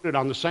 Put it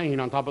on the saying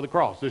on top of the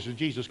cross. This is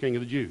Jesus, King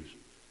of the Jews.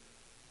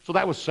 So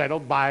that was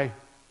settled by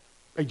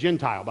a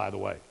Gentile, by the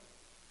way,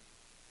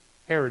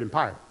 Herod and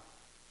Pilate.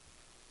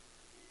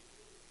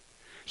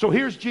 So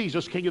here's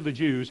Jesus, King of the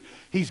Jews.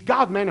 He's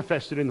God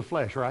manifested in the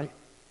flesh, right?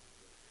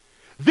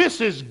 This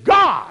is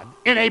God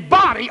in a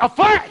body of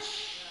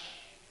flesh.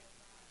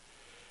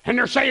 And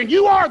they're saying,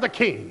 you are the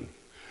King.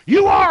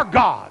 You are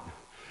God.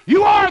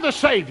 You are the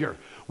Savior.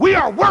 We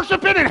are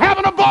worshiping and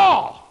having a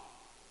ball.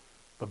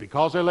 But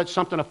because they let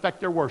something affect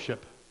their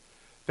worship,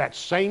 that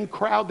same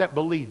crowd that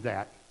believed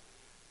that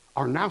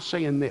are now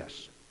saying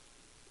this.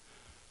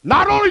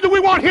 Not only do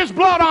we want His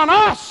blood on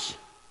us,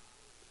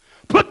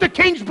 put the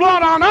King's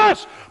blood on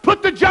us,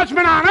 put the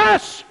judgment on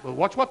us. Well,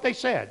 watch what they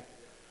said.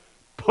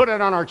 Put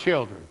it on our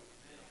children.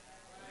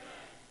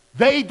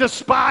 They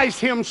despised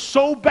Him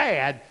so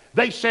bad,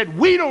 they said,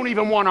 we don't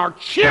even want our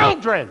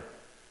children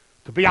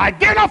to be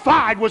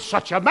identified with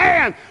such a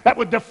man that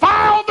would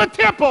defile the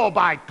temple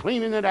by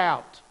cleaning it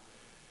out.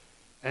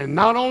 And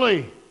not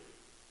only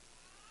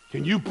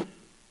can you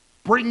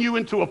bring you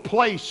into a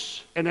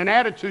place and an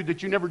attitude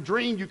that you never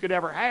dreamed you could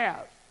ever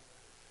have.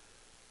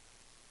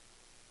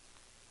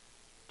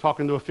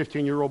 Talking to a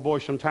 15-year-old boy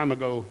some time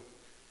ago,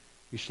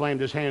 he slammed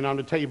his hand on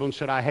the table and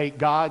said, I hate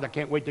God, I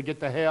can't wait to get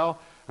to hell,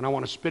 and I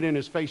want to spit in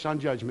His face on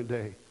Judgment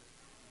Day.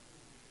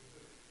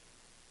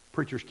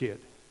 Preacher's kid,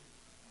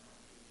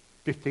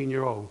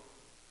 15-year-old.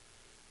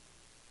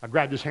 I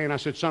grabbed his hand, I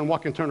said, son,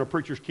 what can turn a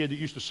preacher's kid that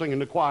used to sing in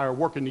the choir,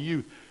 work in the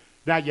youth,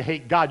 now you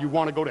hate God, you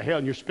want to go to hell,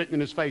 and you're spitting in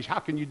His face. How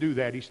can you do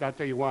that? He said, I'll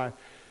tell you why.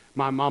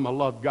 My mama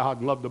loved God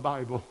and loved the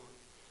Bible.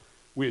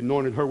 We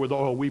anointed her with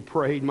oil. We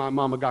prayed. My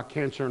mama got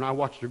cancer, and I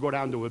watched her go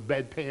down to a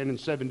bedpan and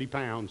 70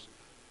 pounds.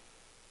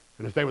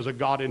 And if there was a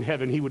God in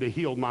heaven, he would have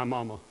healed my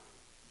mama.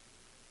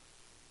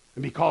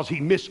 And because he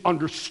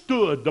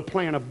misunderstood the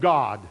plan of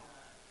God,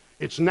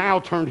 it's now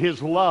turned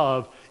his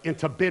love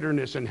into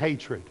bitterness and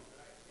hatred.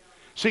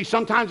 See,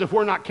 sometimes if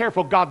we're not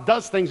careful, God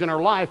does things in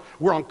our life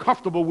we're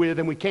uncomfortable with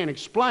and we can't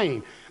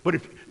explain.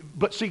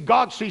 But see,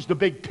 God sees the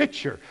big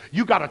picture.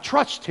 You got to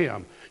trust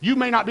him. You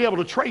may not be able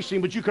to trace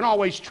him, but you can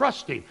always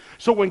trust him.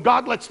 So when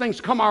God lets things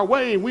come our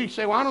way and we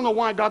say, well, I don't know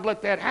why God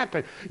let that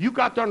happen. You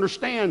got to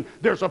understand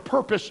there's a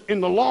purpose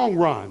in the long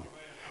run.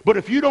 But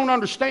if you don't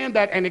understand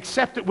that and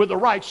accept it with the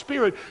right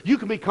spirit, you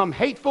can become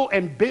hateful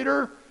and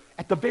bitter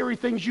at the very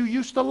things you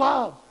used to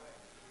love.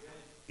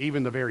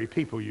 Even the very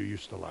people you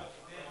used to love.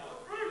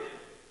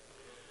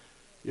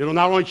 It'll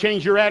not only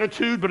change your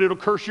attitude, but it'll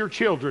curse your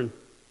children.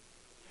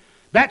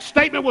 That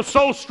statement was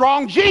so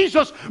strong,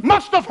 Jesus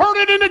must have heard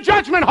it in the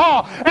judgment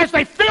hall as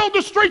they filled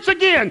the streets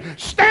again,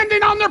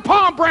 standing on their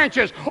palm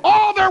branches.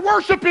 All their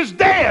worship is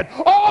dead.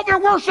 All their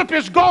worship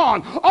is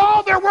gone.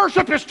 All their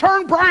worship is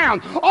turned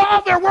brown.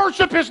 All their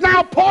worship is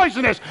now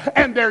poisonous.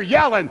 And they're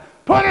yelling,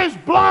 put his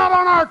blood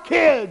on our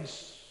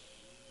kids.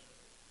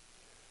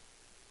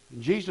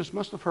 And Jesus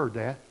must have heard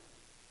that.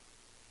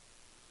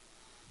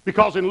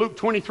 Because in Luke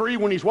 23,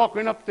 when he's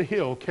walking up the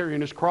hill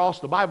carrying his cross,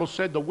 the Bible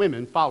said the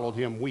women followed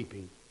him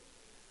weeping.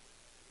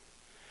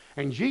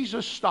 And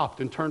Jesus stopped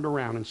and turned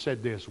around and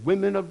said this,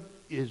 women of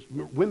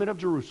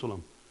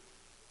Jerusalem,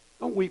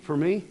 don't weep for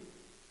me.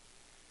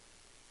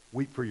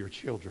 Weep for your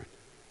children.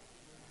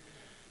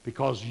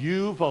 Because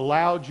you've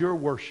allowed your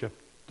worship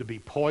to be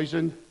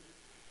poisoned.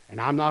 And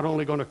I'm not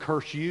only going to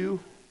curse you,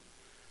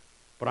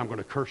 but I'm going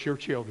to curse your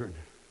children.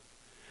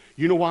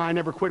 You know why I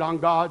never quit on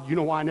God? You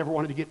know why I never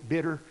wanted to get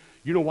bitter?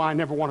 You know why I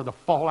never wanted to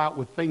fall out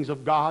with things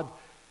of God?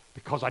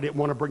 Because I didn't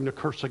want to bring the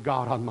curse of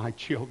God on my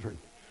children.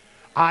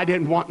 I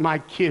didn't want my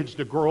kids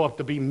to grow up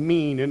to be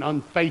mean and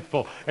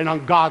unfaithful and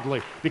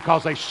ungodly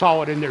because they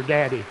saw it in their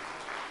daddy.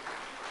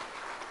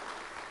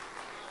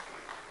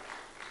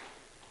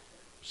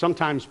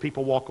 Sometimes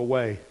people walk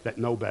away that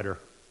know better.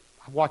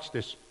 I've watched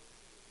this.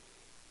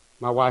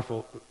 My wife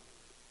will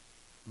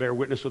bear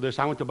witness with this.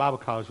 I went to Bible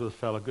college with a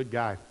fellow, good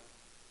guy.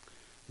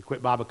 He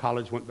quit Bible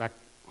college, went back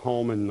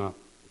home and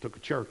took a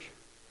church.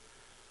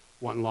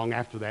 Wasn't long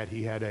after that,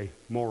 he had a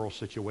moral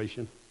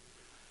situation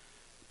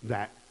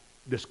that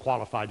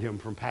disqualified him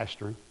from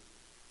pastoring.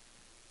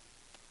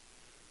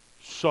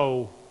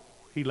 So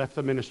he left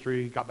the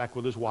ministry, got back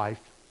with his wife,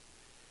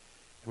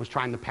 and was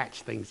trying to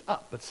patch things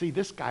up. But see,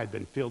 this guy had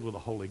been filled with the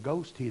Holy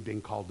Ghost. He had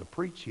been called to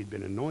preach. He had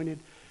been anointed.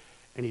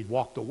 And he'd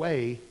walked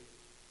away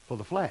for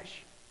the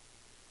flesh.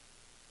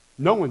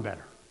 Knowing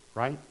better,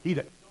 right? He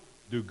that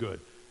do good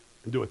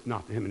and doeth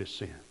not to him in his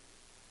sin.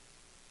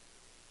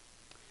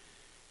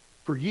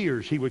 For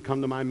years, he would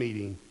come to my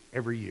meeting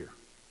every year.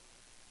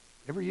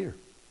 Every year.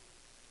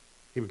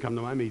 He would come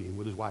to my meeting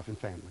with his wife and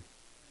family.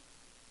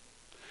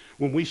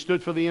 When we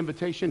stood for the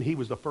invitation, he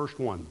was the first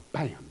one.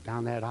 Bam,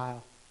 down that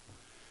aisle.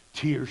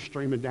 Tears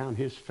streaming down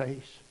his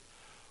face.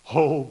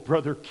 Oh,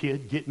 brother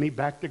kid, get me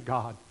back to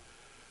God.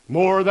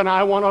 More than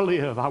I want to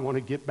live, I want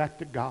to get back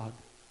to God.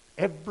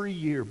 Every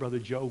year, Brother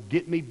Joe,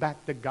 get me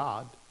back to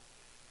God.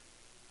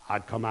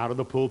 I'd come out of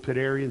the pulpit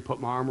area and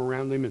put my arm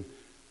around him and,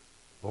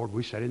 Lord,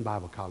 we sat in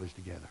Bible college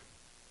together.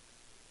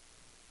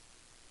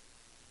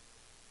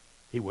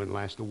 He wouldn't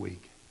last a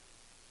week.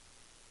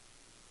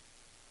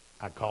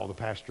 I'd call the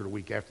pastor the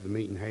week after the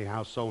meeting. Hey,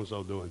 how's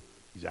so-and-so doing?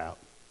 He's out.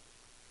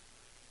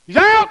 He's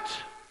out!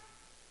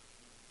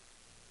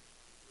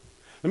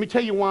 Let me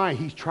tell you why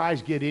he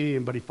tries to get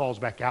in, but he falls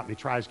back out and he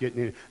tries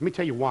getting in. Let me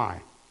tell you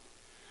why.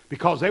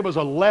 Because there was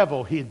a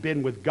level he had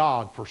been with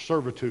God for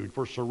servitude,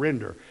 for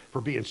surrender,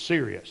 for being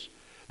serious.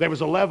 There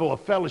was a level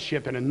of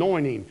fellowship and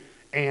anointing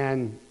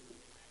and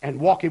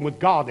walking with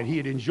God that he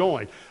had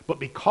enjoyed. But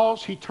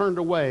because he turned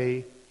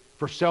away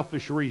for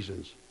selfish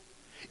reasons,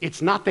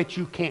 it's not that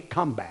you can't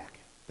come back.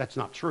 That's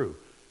not true.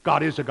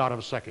 God is a God of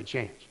a second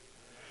chance.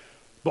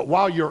 But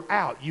while you're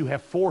out, you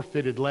have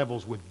forfeited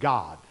levels with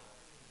God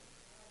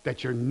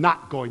that you're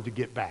not going to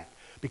get back.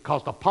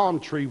 Because the palm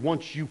tree,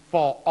 once you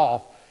fall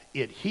off,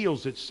 it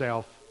heals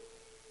itself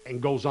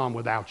and goes on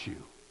without you.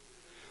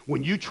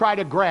 When you try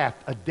to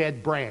graft a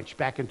dead branch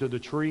back into the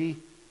tree,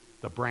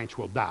 the branch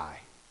will die.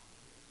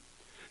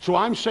 So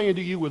I'm saying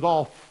to you with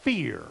all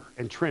fear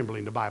and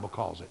trembling, the Bible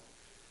calls it.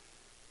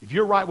 If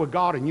you're right with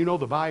God and you know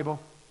the Bible,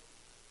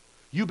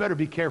 you better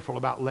be careful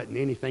about letting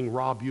anything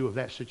rob you of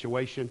that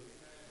situation.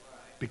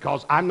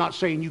 Because I'm not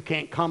saying you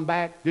can't come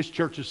back. This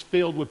church is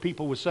filled with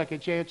people with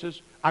second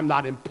chances. I'm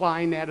not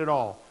implying that at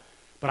all.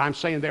 But I'm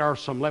saying there are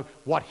some levels.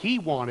 What he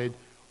wanted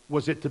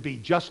was it to be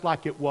just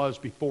like it was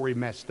before he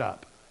messed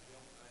up.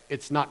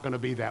 It's not going to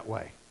be that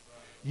way.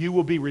 You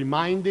will be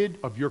reminded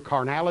of your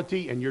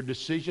carnality and your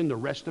decision the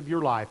rest of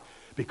your life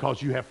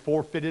because you have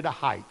forfeited a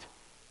height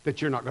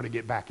that you're not going to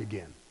get back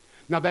again.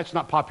 Now, that's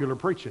not popular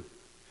preaching.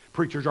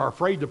 Preachers are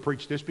afraid to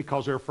preach this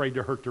because they're afraid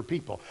to hurt their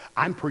people.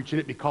 I'm preaching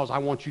it because I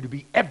want you to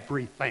be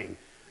everything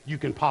you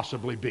can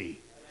possibly be.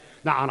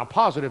 Now, on a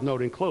positive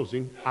note in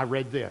closing, I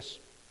read this.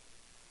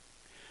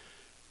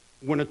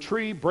 When a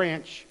tree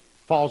branch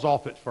falls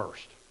off at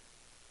first,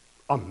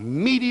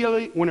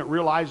 immediately when it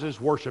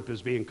realizes worship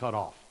is being cut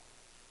off,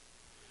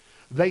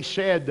 they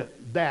said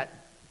that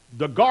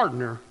the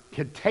gardener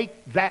can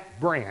take that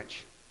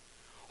branch,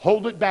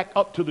 hold it back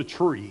up to the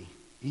tree.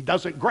 He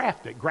doesn't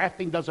graft it.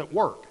 Grafting doesn't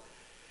work.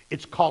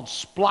 It's called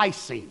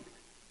splicing.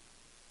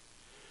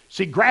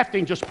 See,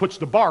 grafting just puts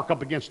the bark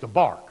up against the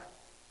bark.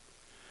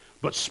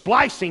 But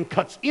splicing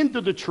cuts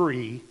into the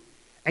tree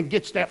and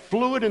gets that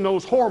fluid and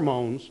those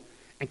hormones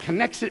and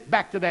connects it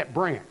back to that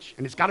branch.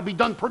 And it's got to be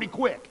done pretty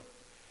quick.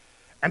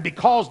 And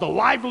because the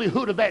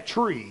livelihood of that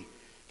tree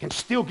can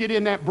still get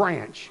in that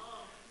branch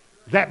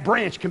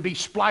can be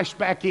spliced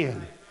back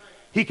in.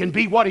 He can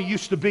be what he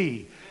used to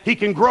be. He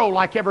can grow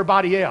like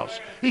everybody else.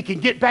 He can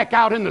get back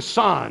out in the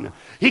sun.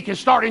 He can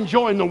start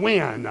enjoying the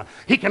wind.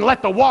 He can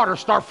let the water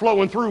start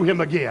flowing through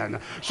him again.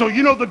 So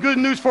you know the good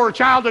news for a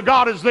child of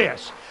God is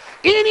this.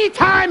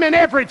 Anytime and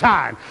every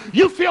time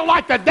you feel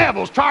like the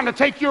devil's trying to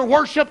take your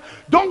worship,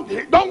 don't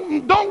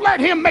let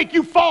him make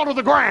you fall to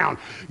the ground.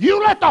 You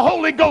let the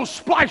Holy Ghost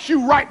splice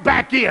you right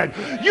back in.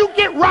 You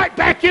get right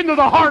back into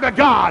the heart of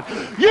God.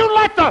 You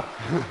let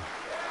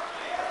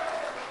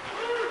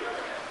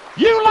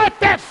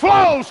that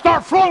flow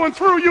start flowing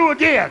through you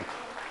again.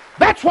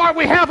 That's why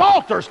we have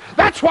altars.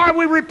 That's why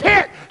we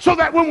repent, so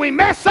that when we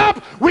mess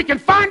up, we can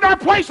find our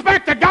place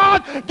back to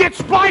God, get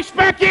spliced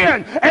back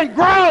in, and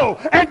grow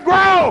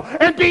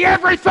and be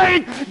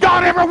everything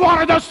God ever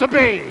wanted us to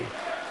be.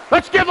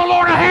 Let's give the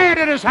Lord a hand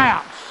in his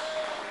house.